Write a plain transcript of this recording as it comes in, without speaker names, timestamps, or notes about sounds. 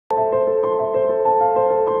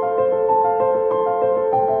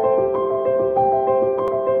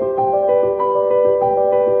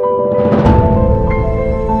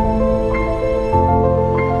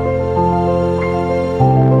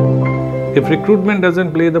If recruitment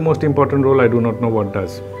doesn't play the most important role, I do not know what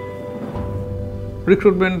does.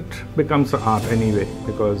 Recruitment becomes an art anyway,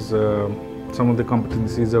 because some of the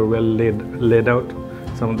competencies are well laid out,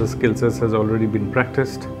 some of the skill sets has already been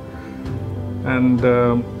practiced, and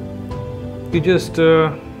you just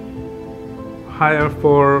hire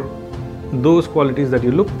for those qualities that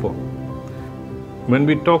you look for. When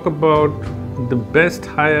we talk about the best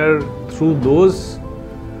hire through those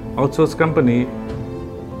outsourced company,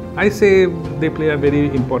 I say they play a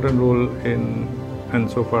very important role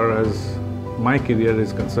and so far as my career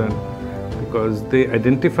is concerned, because they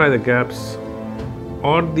identify the gaps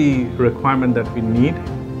or the requirement that we need,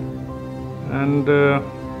 and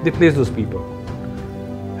they place those people.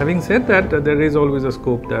 Having said that, there is always a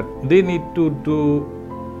scope that they need to do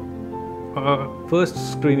a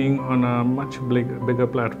first screening on a much bigger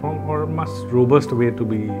platform or a much robust way, to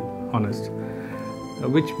be honest.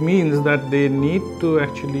 Which means that they need to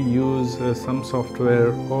actually use some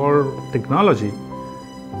software or technology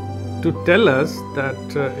to tell us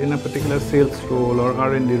that in a particular sales role or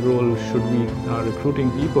R&D role, should we are recruiting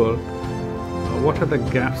people, what are the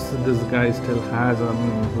gaps this guy still has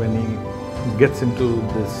when he gets into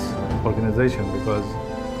this organization, because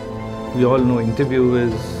we all know interview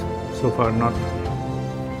is so far not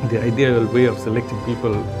the ideal way of selecting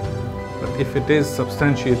people, but if it is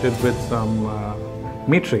substantiated with some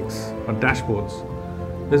matrix or dashboards,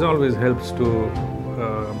 this always helps to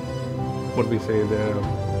what we say there,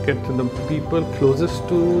 get the people closest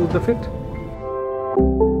to the fit.